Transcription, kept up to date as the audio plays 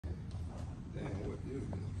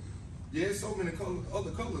Yeah, it's so many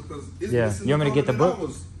other colors because it's Yeah, you want me to get the book?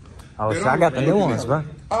 Oh, so I got the new ones, bro.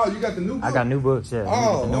 Oh, you got the new book? I got new books, yeah.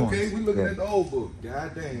 Oh, okay. We looking at the old book.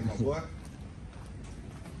 God damn, my boy.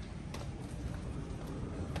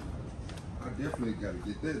 I definitely got to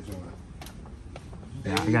get that joint.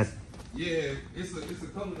 Yeah, it's a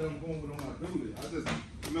color that I'm going with on my dually. I just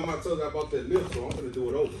remember I told you about that lip, so I'm gonna do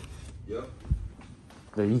it over. Yep.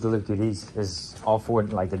 So you can look through these. It's all four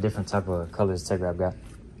like the different type of colors Tech Rap got.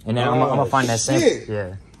 And then I'm gonna find that sample.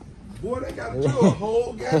 Yeah. Boy, they got you a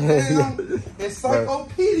whole goddamn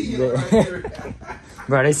encyclopedia right here.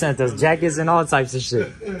 Bro, they sent us jackets and all types of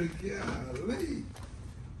shit. Golly. Yeah, I'm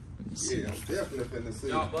definitely finna see.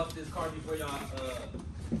 Y'all buffed this car before y'all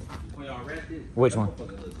wrapped it? Which one?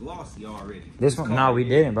 Look glossy already. This one? No, we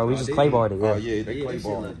didn't, bro. We just clayballed it. Yeah. Oh yeah, they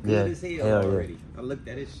clayballed it. Good as hell already. I looked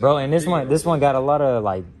at it. Bro, and this one got a lot of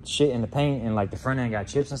like shit in the paint and like the front end got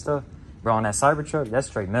chips and stuff. Bro, on that Cybertruck, that's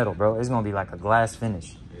straight metal, bro. It's gonna be like a glass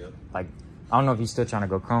finish. Yep. Like, I don't know if you're still trying to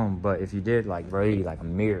go chrome, but if you did, like, bro, it'd be like a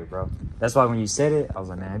mirror, bro. That's why when you said it, I was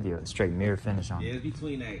like, man, it'd be a straight mirror finish on it. Yeah, it's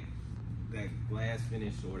between that glass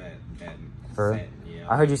finish or that For real? satin. Yeah.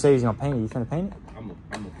 I heard you say you was gonna paint it. You finna paint it? I'm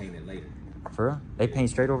gonna paint it later. For real? They paint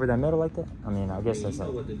straight over that metal like that? I mean, I guess that's you know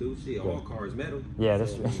like... what to do. Shit, all cars metal. Yeah,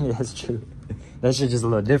 that's yeah, that's true. That shit just a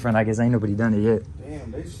little different. I guess ain't nobody done it yet.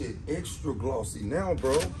 Damn, that shit extra glossy now,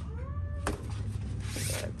 bro.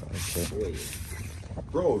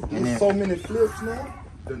 Bro, there's so many flips now.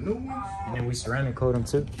 The new ones. And then we ceramic coat them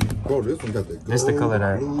too. Bro, this one got the gold. This the color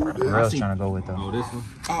that blue, Rel's trying to go with though. Oh, this one?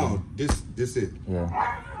 Oh, this it. Yeah.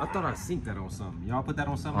 I thought I synced that on something. Y'all put that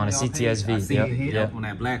on something? On a CTSV. I seen Yep, it hit yep. up on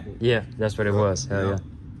that black one. Yeah, that's what it was. Hell yeah.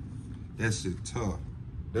 That shit tough.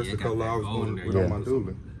 That's Yeah, the got color that I was gold going in with there. on my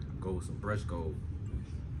dually. Gold, some brush gold.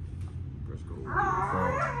 Brush gold.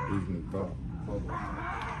 Evening thought.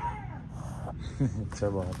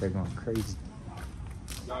 Turbo out there going crazy.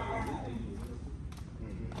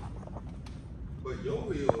 But your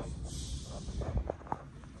wheels.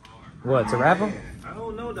 What, to wrap them? I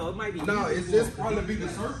don't know though. It might be. No, it's just probably be the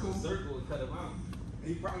circle. Circle and cut them out.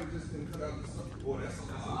 He probably just didn't cut out the circle. Boy, that's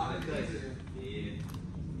a lot of Yeah.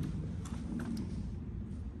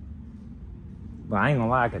 But I ain't gonna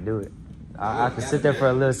lie, I could do it. I could sit there for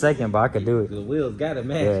a little second, but I could do it. The wheels gotta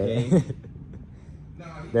match, Yeah. man.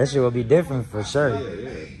 That shit will be different for sure.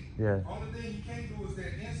 Yeah. Only thing you can't do is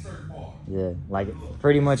that insert part. Yeah. Like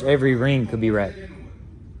pretty much every ring could be wrapped.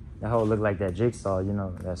 That whole look like that jigsaw, you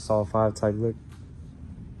know, that Saw 5 type look.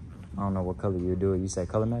 I don't know what color you do it. You said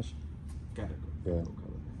color match? Got it. Yeah. Color match.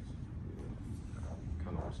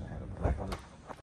 Kind of wish I had a black one.